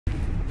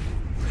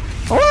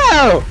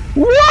No!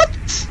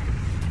 What?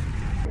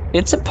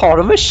 It's a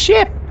part of a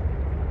ship.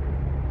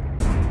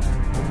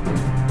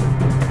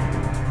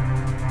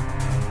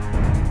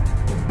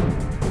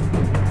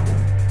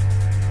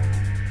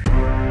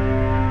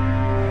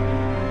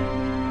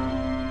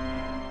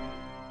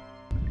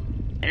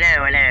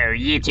 Hello,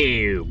 you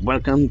two.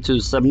 Welcome to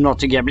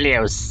Subnautica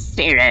Below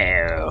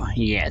Zero.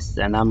 Yes,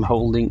 and I'm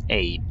holding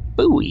a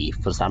buoy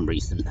for some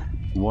reason.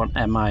 What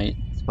am I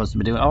supposed to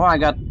be doing? Oh, I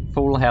got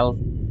full health,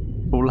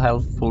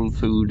 full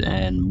food,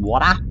 and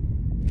water.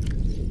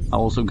 I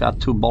also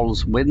got 2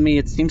 bottles with me.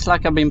 It seems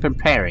like I've been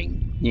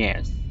preparing.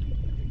 Yes.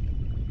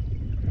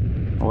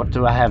 What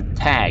do I have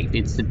tagged?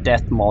 It's the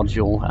death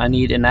module. I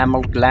need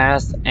enameled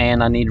glass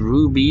and I need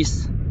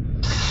rubies.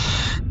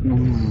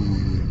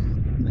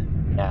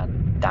 Yeah,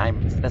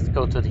 diamonds. Let's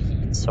go to the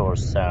heat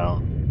source.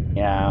 So,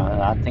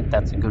 yeah, I think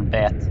that's a good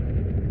bet.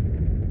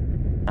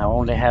 I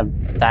only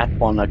have that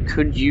one. I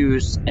could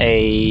use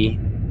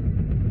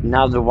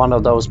another one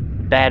of those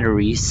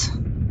batteries.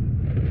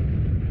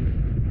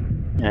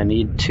 I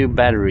need 2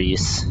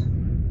 batteries.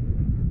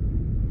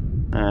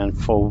 And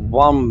for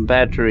 1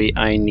 battery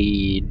I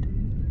need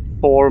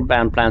 4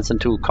 band plants and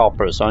 2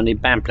 copper. So I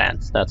need band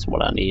plants. That's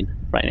what I need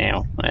right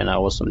now. And I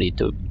also need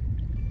to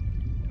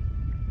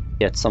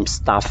get some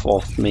stuff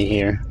off me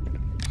here.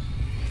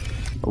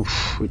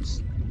 Oof,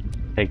 let's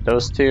take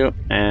those 2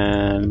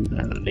 and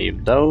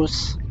leave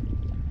those.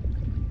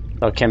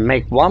 So I can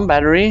make 1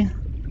 battery.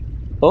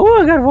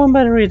 Oh, I got 1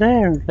 battery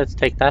there. Let's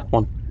take that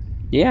one.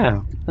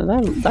 Yeah,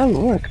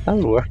 that'll work.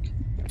 That'll work.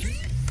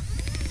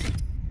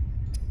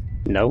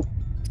 No.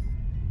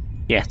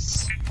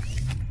 Yes.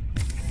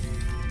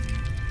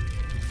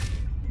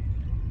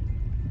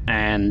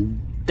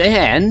 And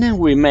then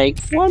we make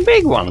 1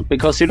 big one,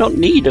 because you don't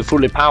need a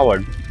fully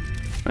powered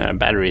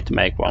battery to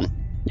make one.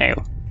 No,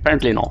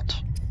 apparently not.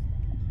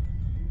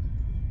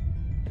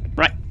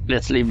 Right,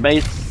 let's leave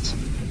base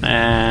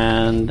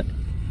and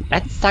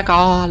let's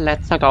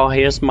go.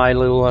 Here's my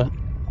little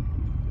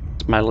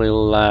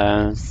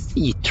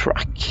sea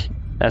truck.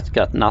 That's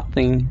got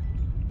nothing.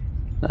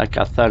 That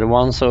got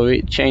 31, so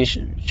we change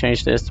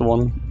this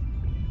one.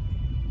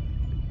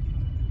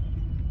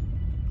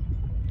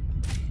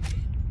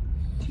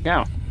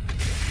 Go.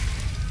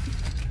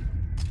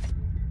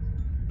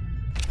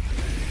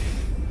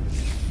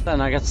 Then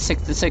I got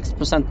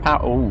 66%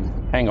 power. Oh,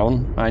 hang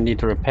on. I need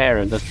to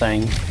repair the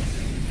thing.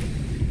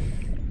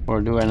 Or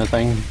do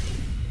anything.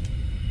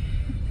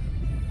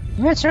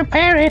 Let's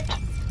repair it.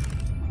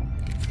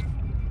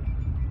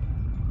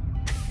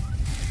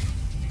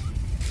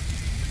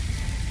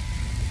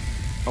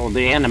 Oh,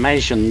 the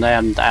animation, they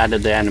hadn't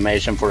added the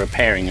animation for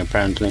repairing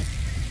apparently.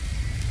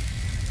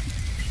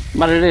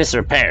 But it is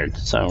repaired,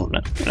 so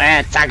let's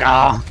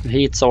go!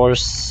 Heat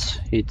source,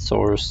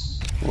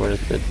 where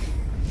is it?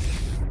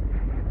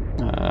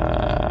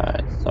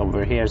 It's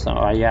over here,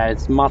 so yeah,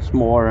 it's much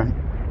more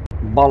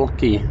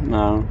bulky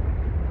now.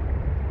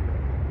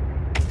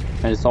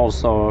 And it's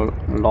also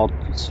a lot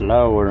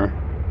slower.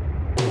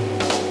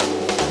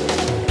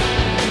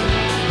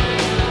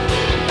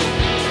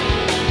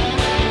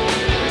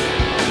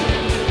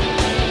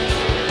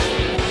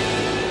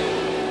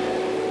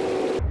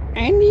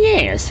 And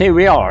yes, here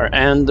we are,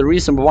 and the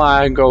reason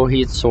why I go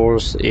heat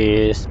source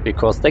is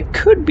because there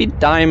could be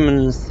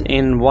diamonds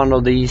in one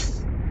of these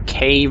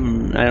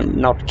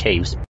not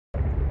caves.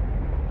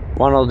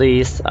 One of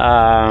these,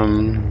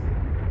 hang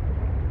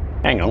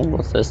on,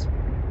 what's this?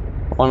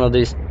 One of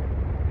these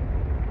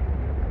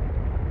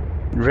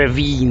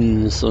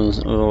ravines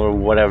or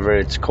whatever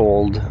it's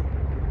called.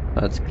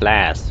 That's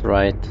glass,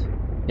 right?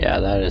 Yeah,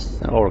 that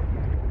is, or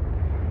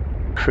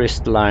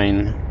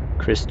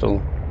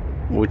crystal.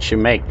 Which you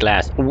make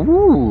glass.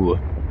 Ooh!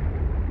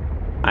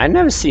 I've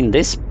never seen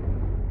this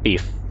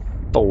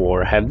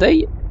before. Have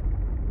they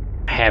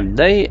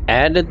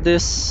added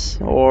this,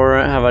 or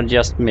have I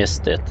just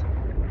missed it?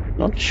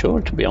 Not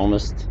sure, to be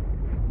honest.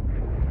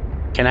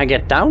 Can I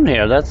get down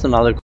here? That's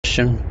another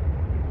question.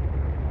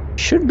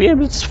 Should be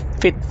able to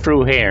fit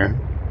through here.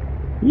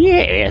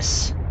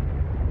 Yes!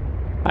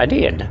 I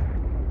did.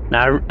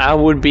 Now I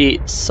would be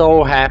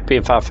so happy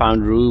if I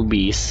found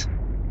rubies.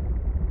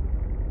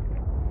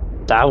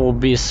 That would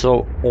be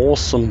so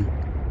awesome.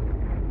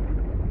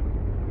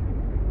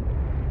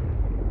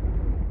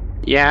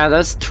 Yeah,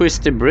 that's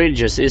Twisted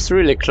Bridges. It's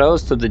really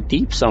close to the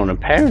deep zone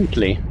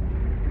apparently.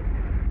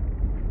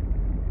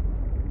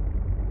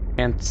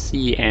 Can't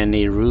see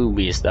any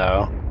rubies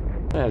though.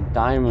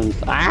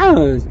 Diamonds.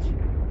 Ouch!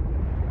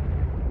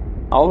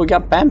 Oh, we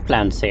got band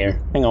plants here.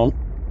 Hang on.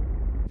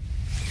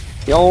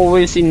 You're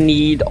always in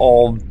need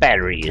of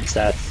batteries,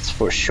 that's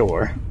for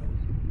sure.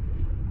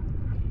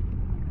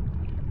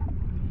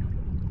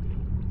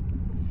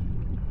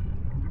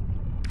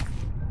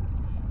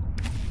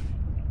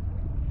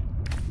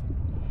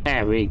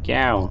 There we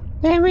go.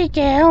 There we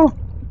go.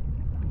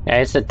 Yeah,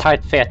 it's a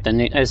tight fit,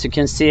 and as you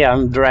can see,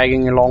 I'm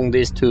dragging along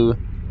these 2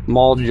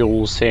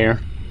 modules here.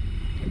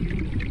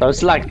 So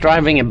it's like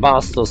driving a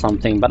bus or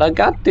something, but I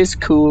got this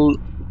cool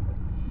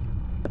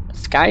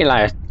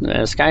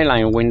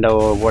skyline window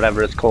or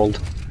whatever it's called.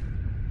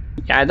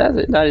 Yeah,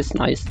 that is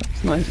nice.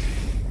 That's nice.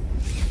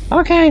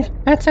 Okay,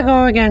 let's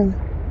go again.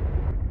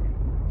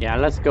 Yeah,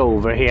 let's go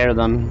over here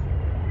then.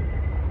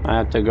 I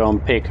have to go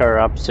and pick her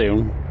up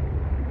soon.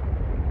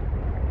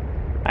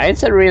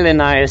 It's a really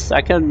nice.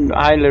 I can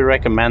highly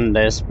recommend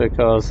this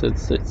because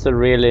it's a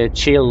really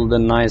chilled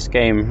and nice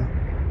game.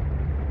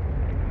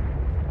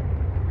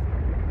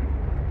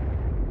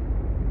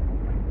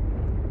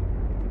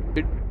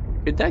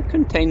 Could that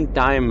contain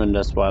diamond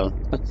as well?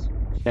 Let's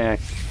check.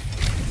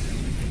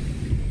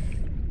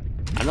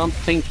 I don't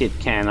think it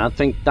can. I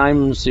think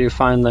diamonds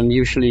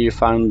usually you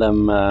find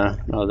them,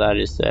 no, that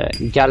is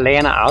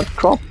galena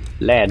outcrop,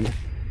 lead.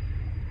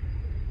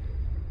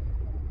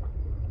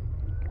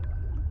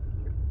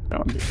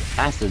 Oh,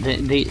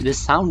 the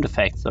sound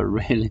effects are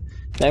really,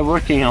 they're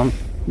working on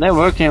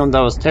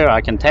those too,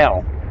 I can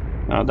tell.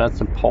 No,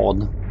 that's a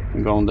pod.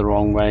 I'm going the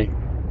wrong way.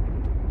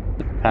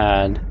 The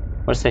pad.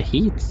 Where's the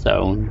heat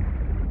zone?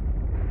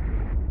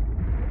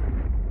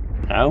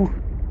 No?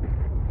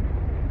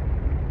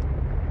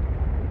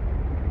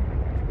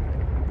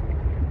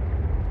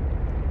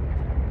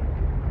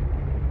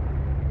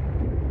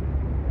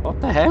 What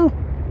the hell?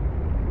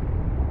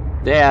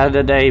 They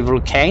added a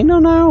volcano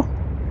now?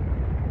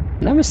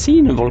 Never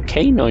seen a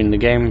volcano in the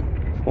game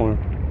before.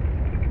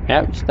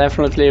 Yeah, it's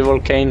definitely a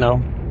volcano.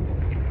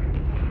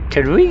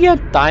 Could we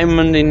get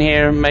diamond in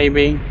here,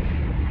 maybe?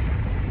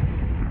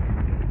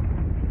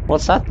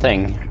 What's that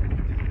thing?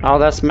 Oh,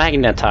 that's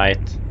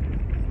magnetite.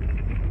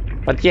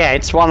 But yeah,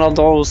 it's one of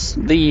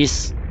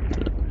these...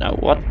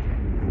 what?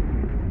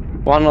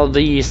 One of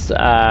these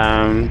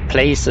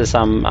places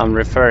I'm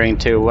referring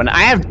to when I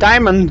have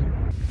diamond.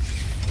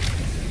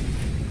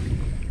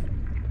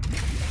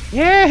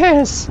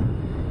 Yes,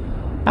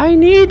 I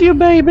need you,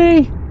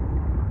 baby.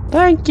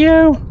 Thank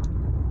you.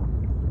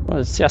 Well,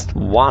 it's just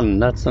one.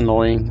 That's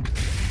annoying.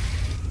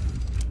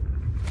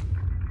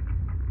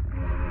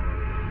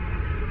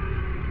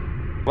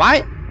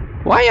 Why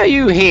are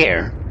you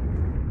here?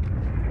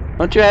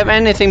 Don't you have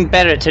anything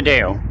better to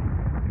do?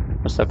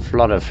 There's a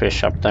flood of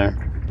fish up there.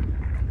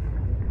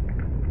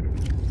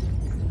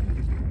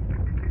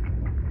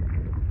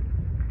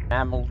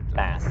 Enamel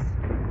glass.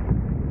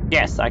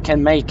 Yes, I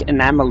can make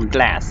enamel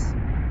glass.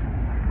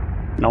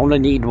 I only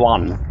need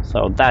one,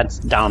 so that's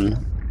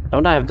done.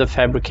 Don't I have the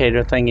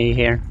fabricator thingy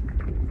here?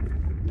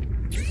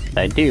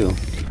 I do.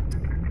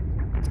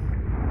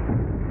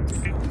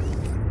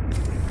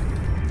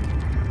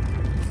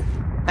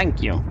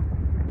 Thank you.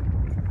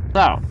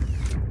 So,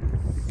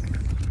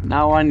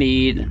 now I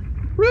need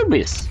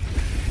rubies.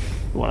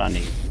 What I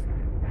need.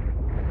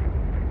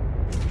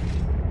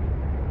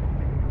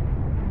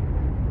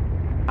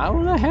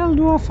 How the hell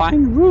do I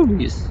find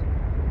rubies?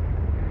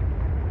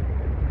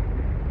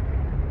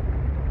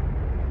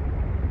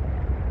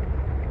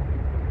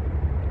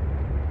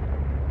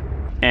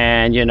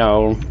 And you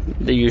know,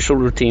 the usual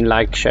routine,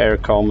 like, share,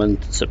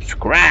 comment,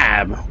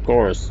 subscribe, of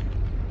course.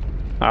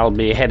 I'll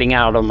be heading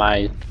out of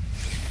my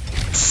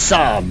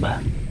sub.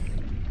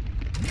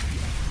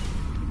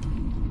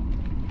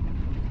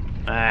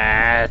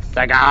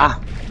 Saga.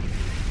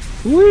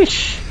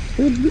 Wish.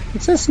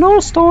 It's a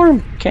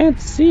snowstorm. Can't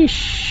see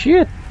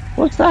shit.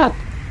 What's that?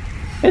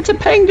 It's a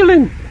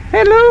pangolin.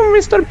 Hello,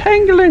 Mr.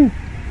 Pangolin.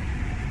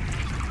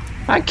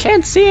 I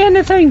can't see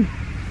anything.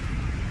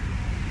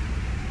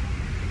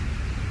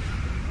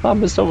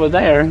 Bob is over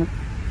there.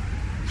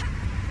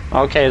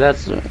 Okay,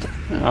 that's...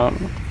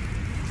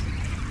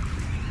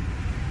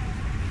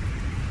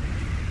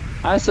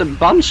 there's a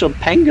bunch of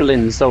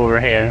pangolins over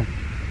here.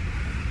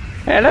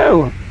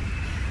 Hello.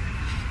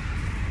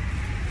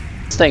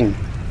 Thing.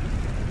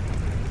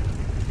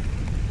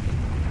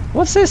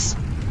 What's this?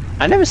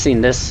 I never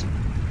seen this.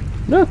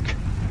 Look.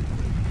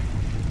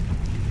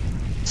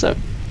 So.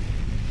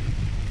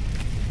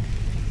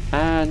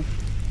 And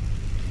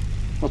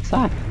what's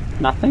that?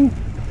 Nothing.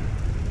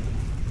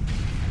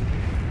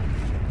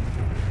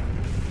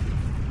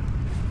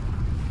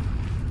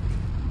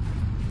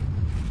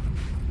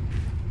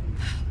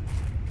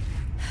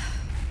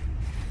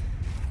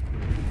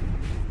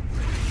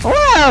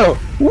 Whoa!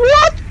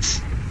 What?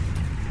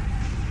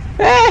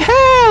 Hey,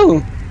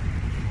 hell!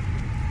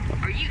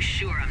 Are you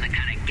sure I'm the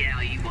kind of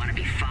gal you want to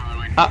be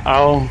following?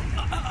 Uh-oh.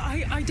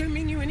 I don't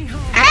mean you any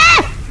harm.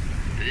 Ah!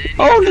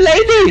 Old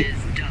lady! Is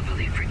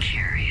doubly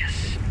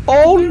precarious.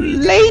 Old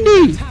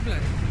lady!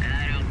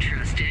 I don't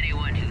trust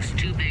anyone who's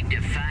too big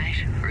to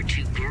fight or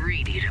too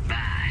greedy to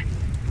buy.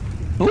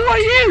 Who are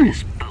you?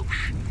 Both.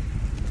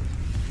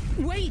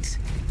 Wait!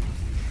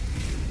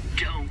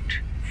 Don't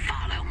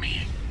follow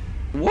me.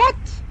 What?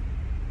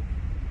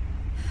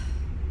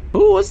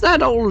 Who was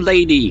that old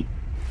lady?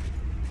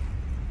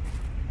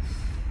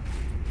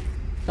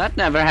 That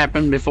never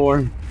happened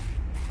before.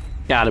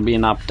 Gotta be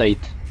an update.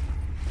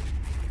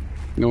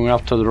 Going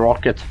up to the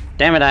rocket.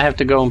 Damn it, I have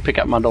to go and pick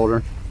up my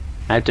daughter.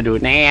 I have to do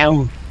it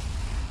now.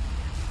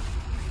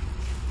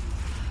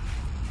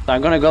 So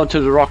I'm gonna go to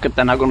the rocket,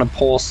 then I'm gonna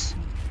pause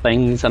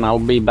things and I'll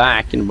be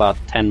back in about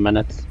 10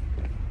 minutes.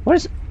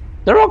 Where's...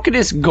 The rocket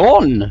is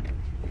gone!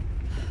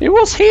 It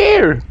was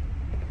here!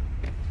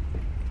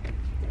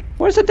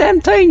 Where's the damn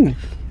thing?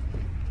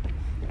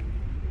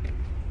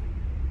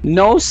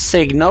 No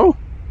signal.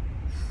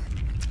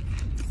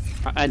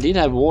 I did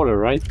have water,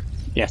 right?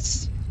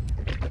 Yes.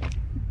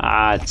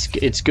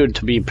 It's good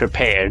to be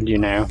prepared, you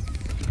know.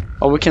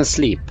 Oh, we can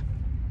sleep.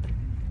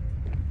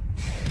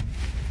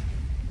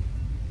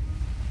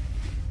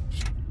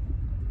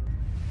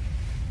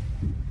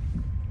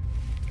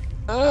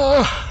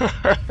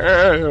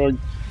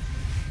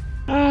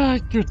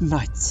 Good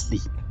night's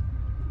sleep.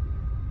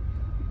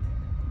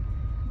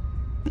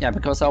 Yeah,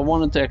 because I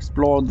wanted to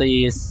explore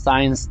the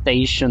science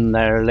station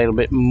there a little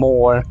bit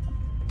more.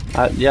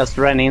 I just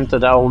ran into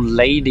the old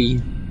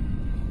lady.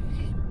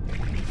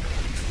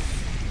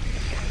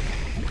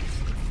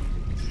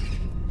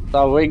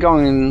 So we're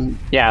going,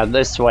 yeah,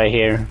 this way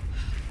here.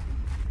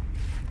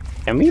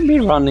 Can we be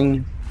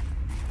running?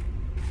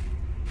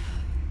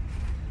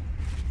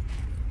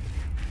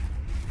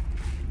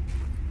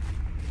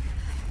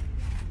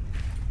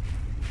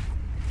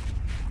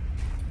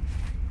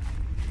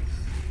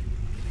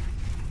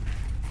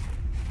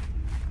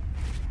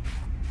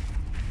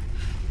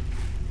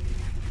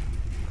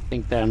 I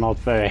think they're not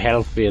very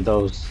healthy,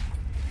 those.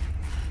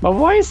 But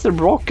why is the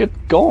rocket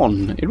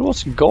gone? It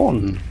was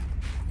gone.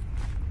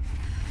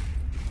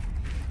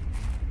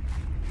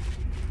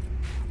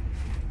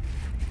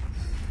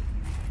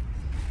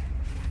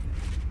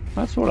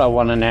 That's what I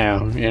want to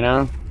know, you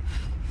know?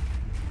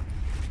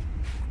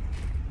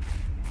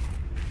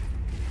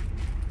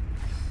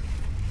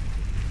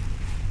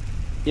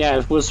 Yeah,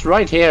 it was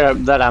right here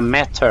that I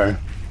met her.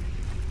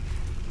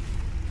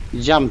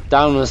 Jumped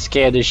down and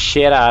scared the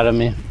shit out of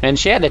me. And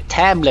she had a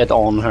tablet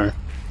on her.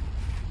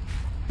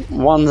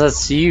 One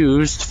that's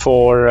used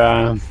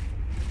for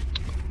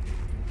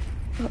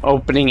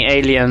opening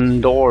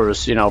alien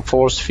doors, you know,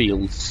 force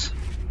fields.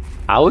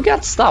 Oh, we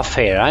got stuff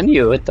here. I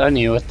knew it, I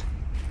knew it.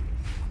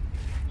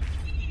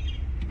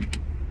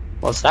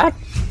 What's that?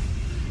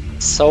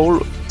 Solar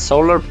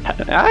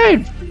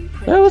that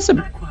was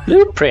a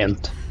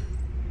blueprint.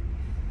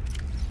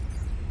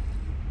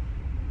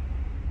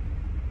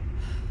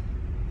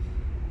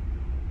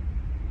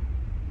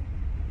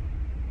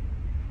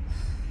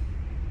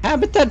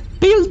 Habitat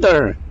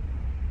builder!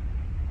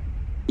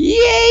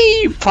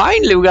 Yay!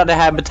 Finally we got a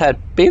habitat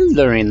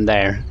builder in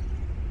there.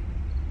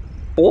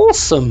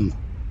 Awesome!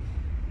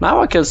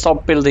 Now I can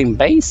stop building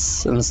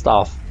base and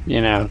stuff, you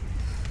know.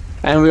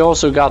 And we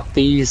also got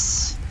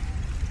these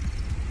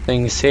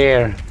things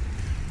here.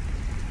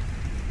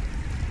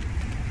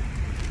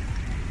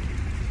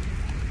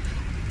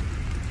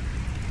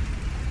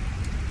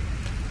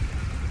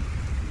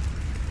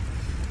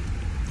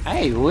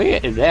 Hey, where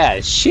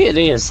that shit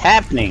is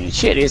happening?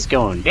 Shit is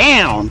going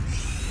down.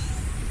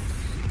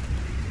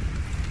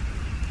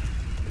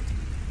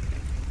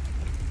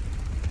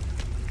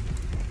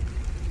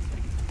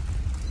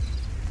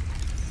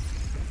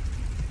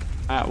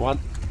 What?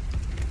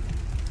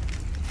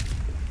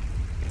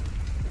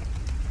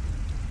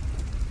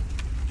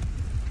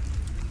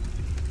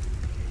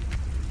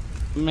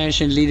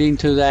 Information leading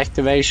to the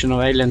activation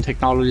of alien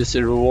technology is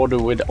rewarded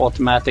with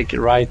automatic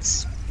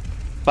rights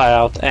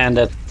buyout and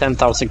a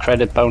 10,000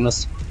 credit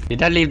bonus.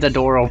 Did I leave the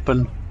door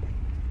open?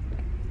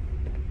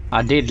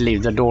 I did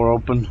leave the door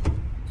open.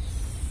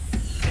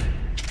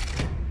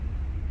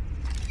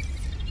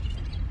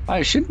 Oh,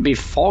 it shouldn't be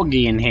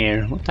foggy in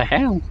here. What the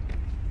hell?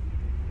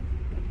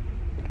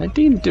 They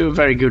didn't do a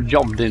very good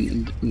job,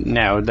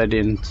 no, they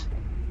didn't.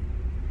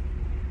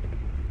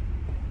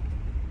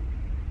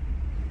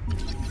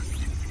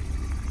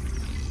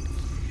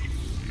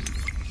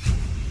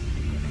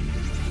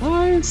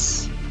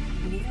 Nice.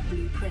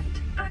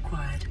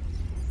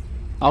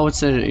 Oh,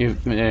 it's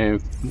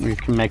we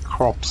can make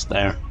crops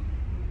there.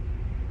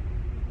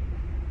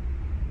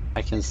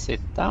 I can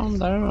sit down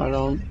there. I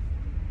don't.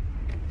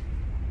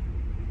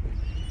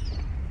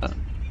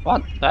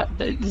 What?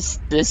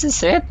 This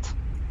is it?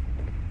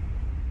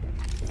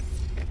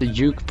 The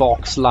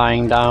jukebox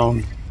lying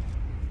down.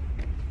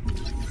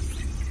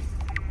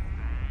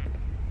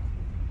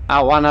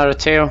 Ah, 1 out of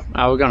 2.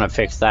 Oh, we're gonna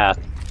fix that.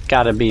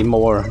 Gotta be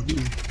more.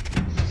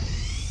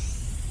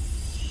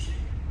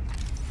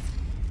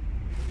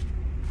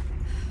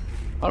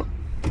 Oh,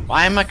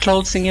 why am I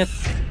closing it?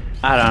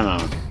 I don't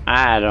know.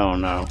 I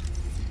don't know.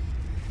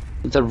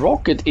 The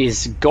rocket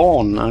is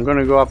gone. I'm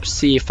gonna go up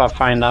see if I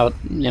find out,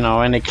 you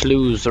know, any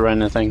clues or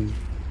anything.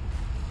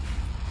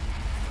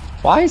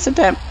 Why is it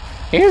that?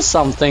 Here's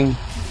something.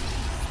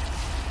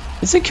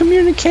 It's a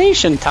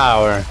communication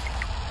tower.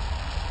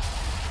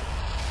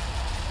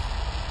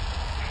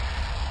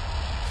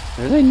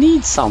 Do they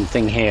need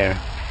something here?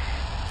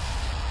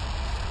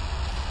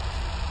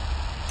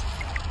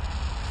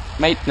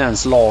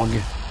 Maintenance log.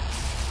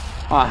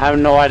 Oh, I have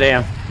no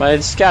idea, but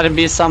it's gotta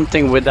be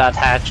something with that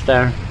hatch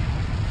there.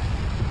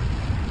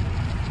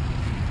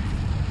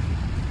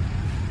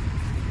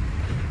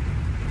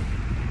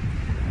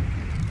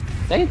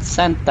 They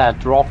sent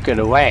that rocket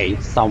away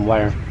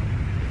somewhere.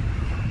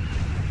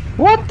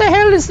 What the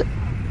hell is...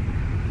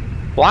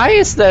 Why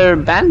is there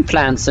band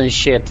plants and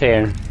shit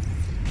here?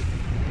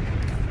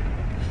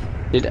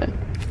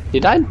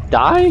 Did I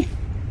die?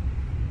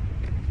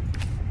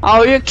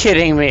 Oh, you're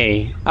kidding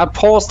me. I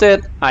paused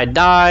it, I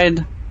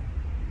died.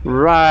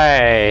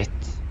 Right.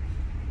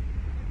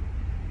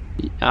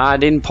 I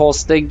didn't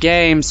pause the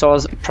game, so I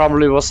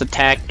probably was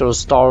attacked or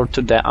starved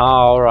to death. Oh,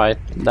 alright.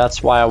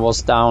 That's why I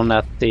was down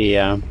at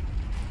the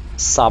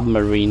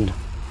submarine.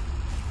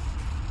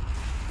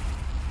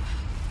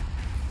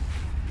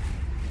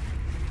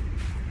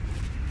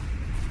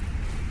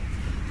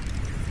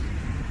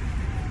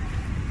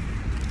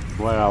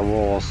 Where I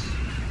was.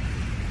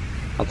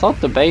 I thought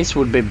the base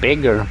would be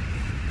bigger.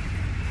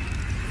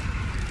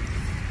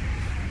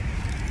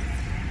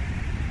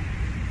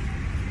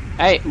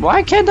 Hey,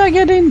 why can't I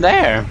get in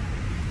there?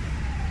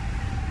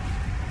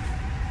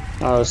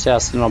 Oh, it's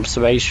just an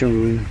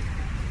observation room.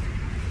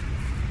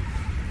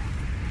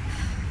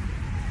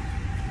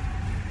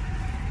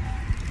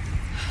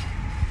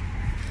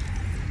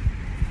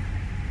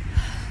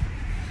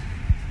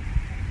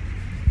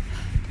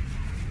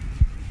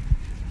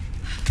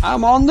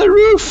 I'm on the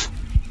roof!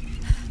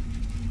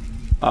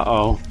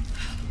 Uh-oh.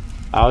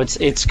 Oh,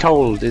 it's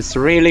cold. It's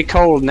really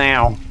cold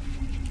now.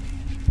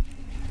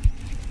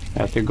 I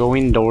have to go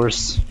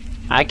indoors.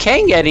 I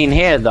can get in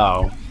here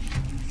though.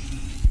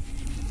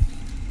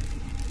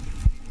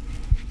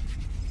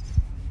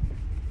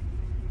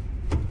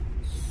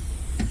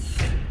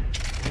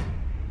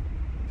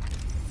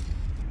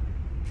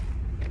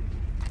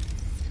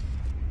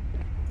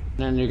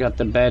 Then you got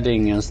the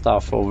bedding and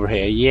stuff over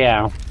here.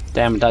 Yeah.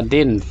 Damn it, I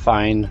didn't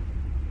find.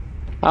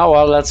 Oh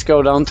well, let's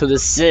go down to the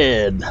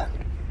SID.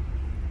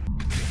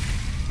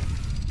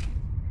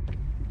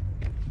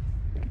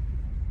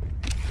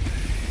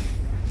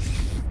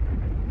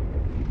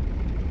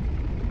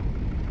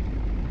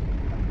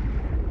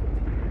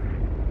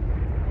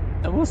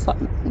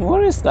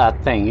 What is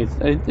that thing?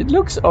 It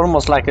looks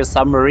almost like a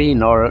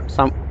submarine or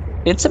some.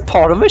 It's a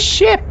part of a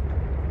ship.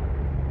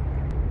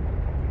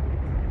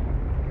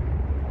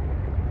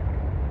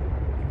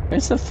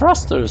 It's the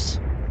thrusters.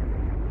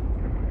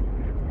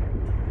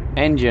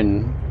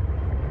 Engine.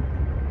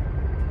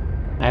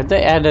 Have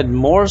they added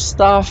more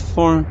stuff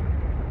for?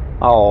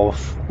 Oh,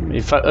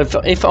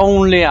 if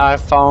only I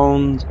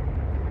found.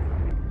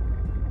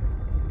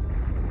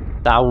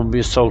 That would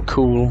be so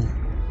cool.